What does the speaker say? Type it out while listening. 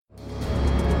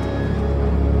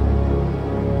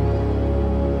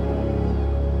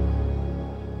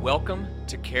Welcome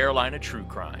to Carolina True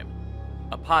Crime,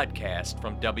 a podcast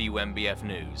from WMBF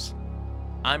News.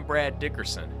 I'm Brad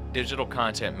Dickerson, Digital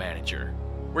Content Manager.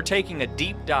 We're taking a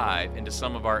deep dive into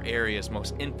some of our area's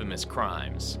most infamous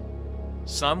crimes,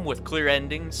 some with clear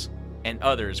endings and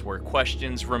others where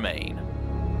questions remain.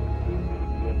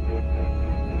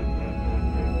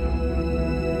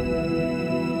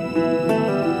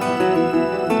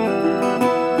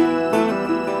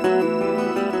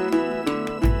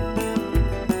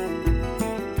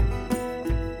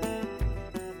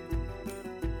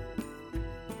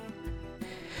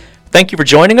 Thank you for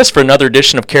joining us for another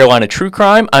edition of Carolina True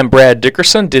Crime. I'm Brad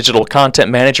Dickerson, Digital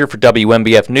Content Manager for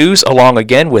WMBF News, along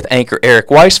again with anchor Eric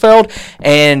Weisfeld.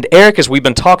 And Eric, as we've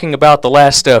been talking about the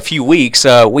last few weeks,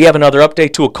 we have another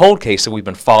update to a cold case that we've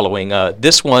been following.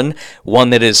 This one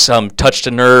that has touched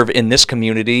a nerve in this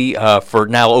community for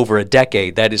now over a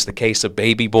decade. That is the case of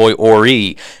baby boy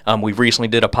Ori. We recently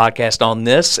did a podcast on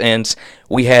this, and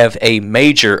we have a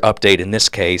major update in this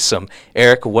case.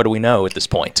 Eric, what do we know at this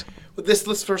point?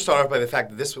 Let's first start off by the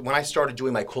fact that when I started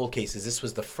doing my cold cases, this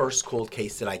was the first cold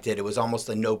case that I did. It was almost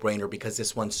a no-brainer because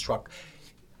this one struck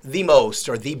the most,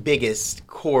 or the biggest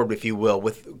chord, if you will,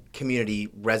 with community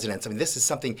residents. I mean,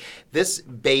 this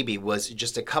baby was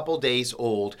just a couple days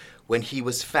old when he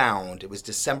was found. It was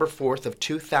December 4th of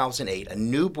 2008, a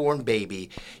newborn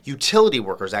baby. Utility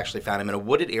workers actually found him in a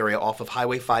wooded area off of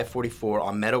Highway 544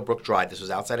 on Meadowbrook Drive. This was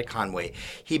outside of Conway.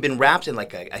 He'd been wrapped in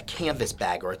like a canvas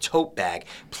bag or a tote bag,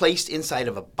 placed inside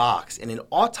of a box. And an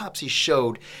autopsy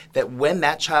showed that when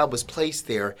that child was placed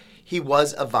there, he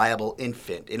was a viable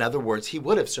infant. In other words, he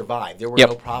would have survived. There were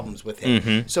no problems with him.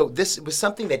 Mm-hmm. So this was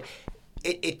something that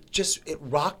it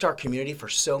rocked our community for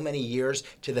so many years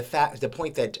to the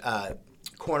point that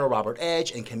Coroner Robert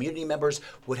Edge and community members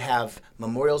would have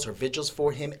memorials or vigils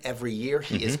for him every year.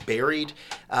 He is buried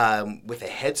with a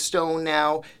headstone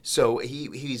now. So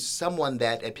he's someone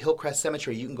that at Hillcrest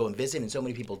Cemetery you can go and visit, and so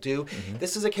many people do. Mm-hmm.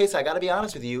 This is a case, I got to be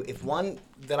honest with you, if one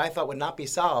that I thought would not be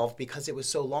solved because it was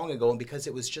so long ago and because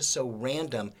it was just so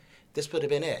random, this would have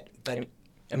been it. But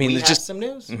I mean, we have some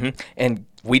news. Mm-hmm. And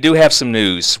we do have some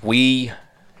news. We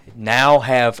now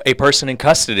have a person in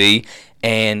custody,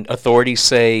 and authorities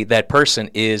say that person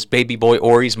is baby boy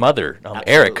Ori's mother.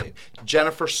 Eric.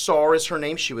 Jennifer Saar is her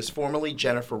name. She was formerly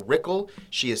Jennifer Rickle.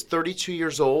 She is 32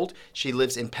 years old. She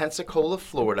lives in Pensacola,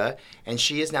 Florida, and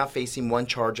she is now facing one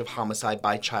charge of homicide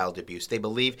by child abuse. They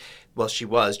believe,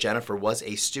 Jennifer was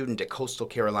a student at Coastal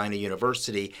Carolina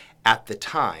University at the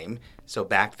time, so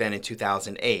back then in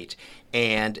 2008,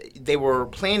 and they were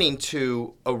planning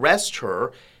to arrest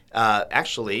her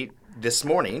actually this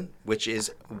morning, which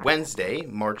is Wednesday,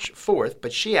 March 4th,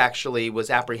 but she actually was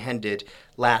apprehended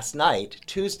last night,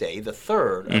 Tuesday, the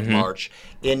 3rd of March,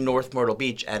 in North Myrtle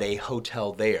Beach at a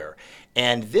hotel there.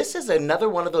 And this is another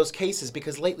one of those cases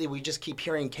because lately we just keep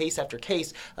hearing case after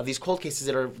case of these cold cases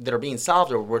that are being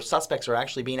solved or where suspects are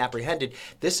actually being apprehended.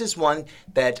 This is one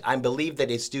that I believe that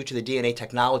it's due to the DNA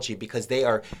technology because they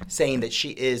are saying that she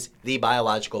is the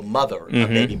biological mother of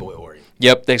baby boy Ori.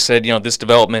 Yep, they said, this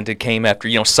development, it came after,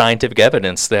 scientific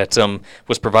evidence that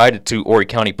was provided to Horry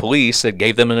County Police that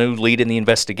gave them a new lead in the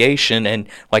investigation. And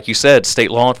like you said,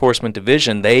 State Law Enforcement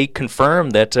Division, they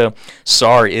confirmed that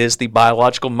Saar is the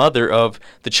biological mother of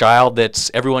the child that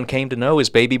everyone came to know as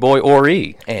baby boy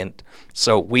Ori. And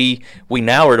so we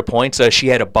now are at a point, she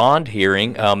had a bond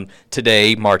hearing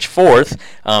today, March 4th.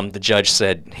 The judge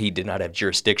said he did not have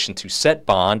jurisdiction to set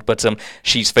bond, but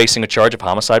she's facing a charge of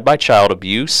homicide by child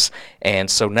abuse.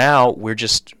 And so now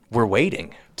we're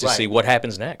waiting to see what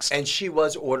happens next. And she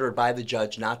was ordered by the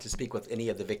judge not to speak with any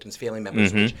of the victim's family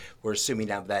members, which we're assuming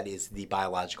now that is the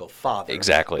biological father.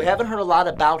 Exactly. We haven't heard a lot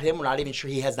about him. We're not even sure.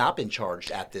 He has not been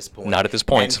charged at this point. Not at this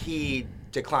point. And he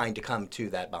declined to come to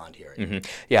that bond hearing.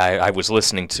 Mm-hmm. Yeah, I was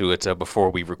listening to it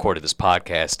before we recorded this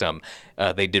podcast.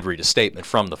 They did read a statement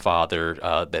from the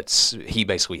father he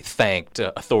basically thanked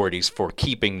authorities for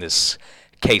keeping this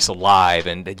case alive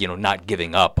and not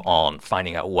giving up on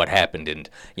finding out what happened and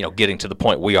getting to the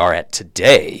point we are at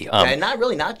today. And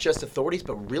not just authorities,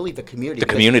 but really the community. The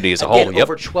community as a whole.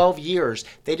 Over 12 years,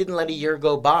 they didn't let a year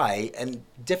go by, and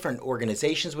different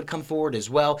organizations would come forward as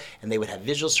well, and they would have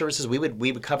visual services. We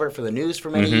would cover it for the news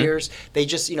for many years. They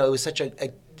just it was such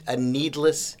a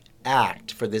needless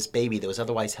act for this baby that was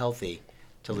otherwise healthy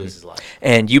to lose his life.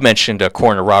 And you mentioned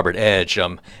Coroner Robert Edge.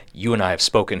 You and I have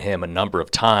spoken to him a number of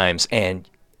times, and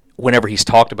whenever he's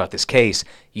talked about this case,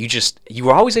 you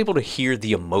were always able to hear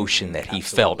the emotion that he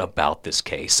felt about this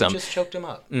case. It just choked him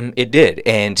up. It did,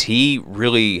 and he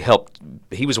really helped.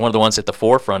 He was one of the ones at the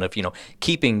forefront of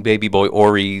keeping baby boy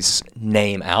Ori's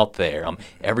name out there.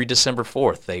 Every December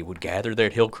 4th, they would gather there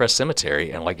at Hillcrest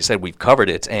Cemetery, and like you said, we've covered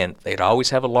it, and they'd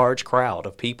always have a large crowd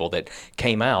of people that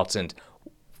came out. And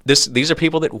these are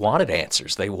people that wanted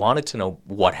answers. They wanted to know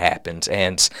what happened.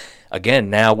 And again,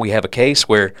 now we have a case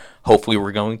where hopefully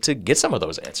we're going to get some of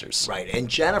those answers. Right. And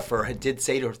Jennifer did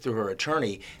say to her, through her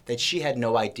attorney, that she had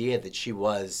no idea that she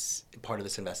was part of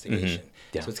this investigation.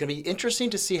 Yeah. So it's going to be interesting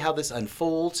to see how this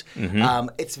unfolds.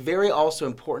 It's very also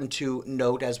important to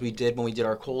note, as we did when we did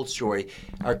our cold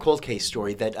case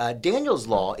story, that Daniel's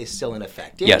Law is still in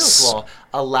effect. Daniel's Law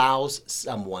allows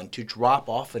someone to drop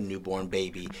off a newborn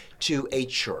baby to a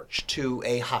church, to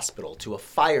a hospital, to a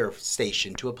fire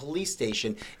station, to a police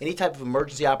station, any type of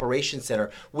emergency operations center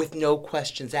with no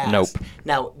questions asked. Nope.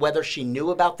 Now, whether she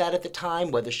knew about that at the time,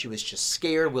 whether she was just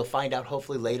scared, we'll find out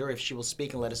hopefully later if she will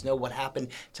speak and let us know what happened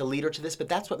to lead her to this. But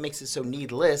that's what makes it so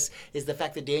needless, is the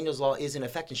fact that Daniel's Law is in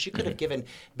effect, and she could have given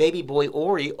baby boy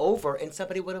Ori over, and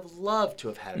somebody would have loved to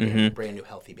have had a brand new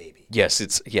healthy baby. Yes,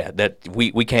 that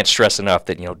we can't stress enough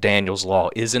that Daniel's Law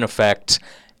is in effect,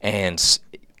 and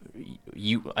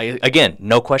again,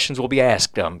 no questions will be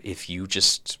asked. If you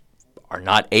just are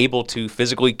not able to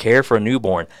physically care for a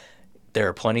newborn, there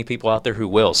are plenty of people out there who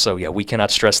will. So, yeah, we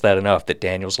cannot stress that enough, that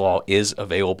Daniel's Law is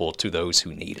available to those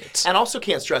who need it. And also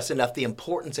can't stress enough the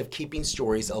importance of keeping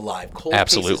stories alive. Cold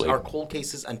Absolutely. cases are cold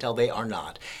cases until they are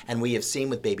not. And we have seen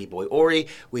with baby boy Ori,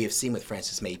 we have seen with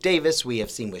Frances May Davis, we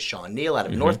have seen with Sean Neal out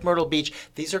of North Myrtle Beach.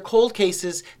 These are cold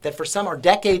cases that for some are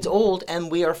decades old, and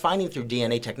we are finding through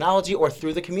DNA technology or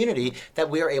through the community that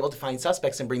we are able to find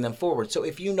suspects and bring them forward. So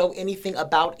if you know anything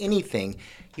about anything,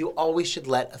 you always should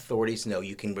let authorities know.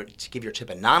 You can give your tip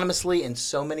anonymously, and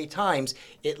so many times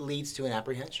it leads to an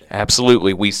apprehension.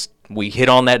 Absolutely. We hit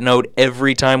on that note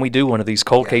every time we do one of these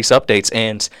cold case updates,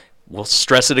 and we'll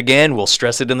stress it again. We'll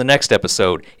stress it in the next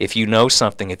episode. If you know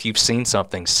something, if you've seen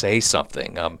something, say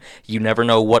something. You never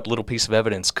know what little piece of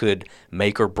evidence could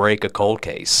make or break a cold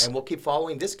case. And we'll keep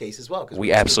following this case as well.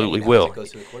 We absolutely will. It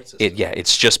goes through the court system.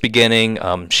 It's just beginning.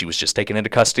 She was just taken into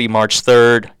custody March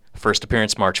 3rd. First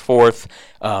appearance March 4th.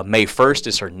 May 1st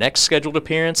is her next scheduled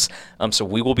appearance. So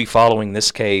we will be following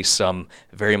this case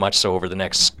very much so over the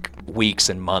next weeks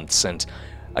and months. And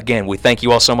again, we thank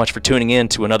you all so much for tuning in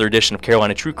to another edition of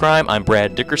Carolina True Crime. I'm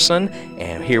Brad Dickerson,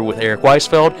 and here with Eric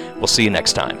Weisfeld. We'll see you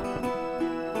next time.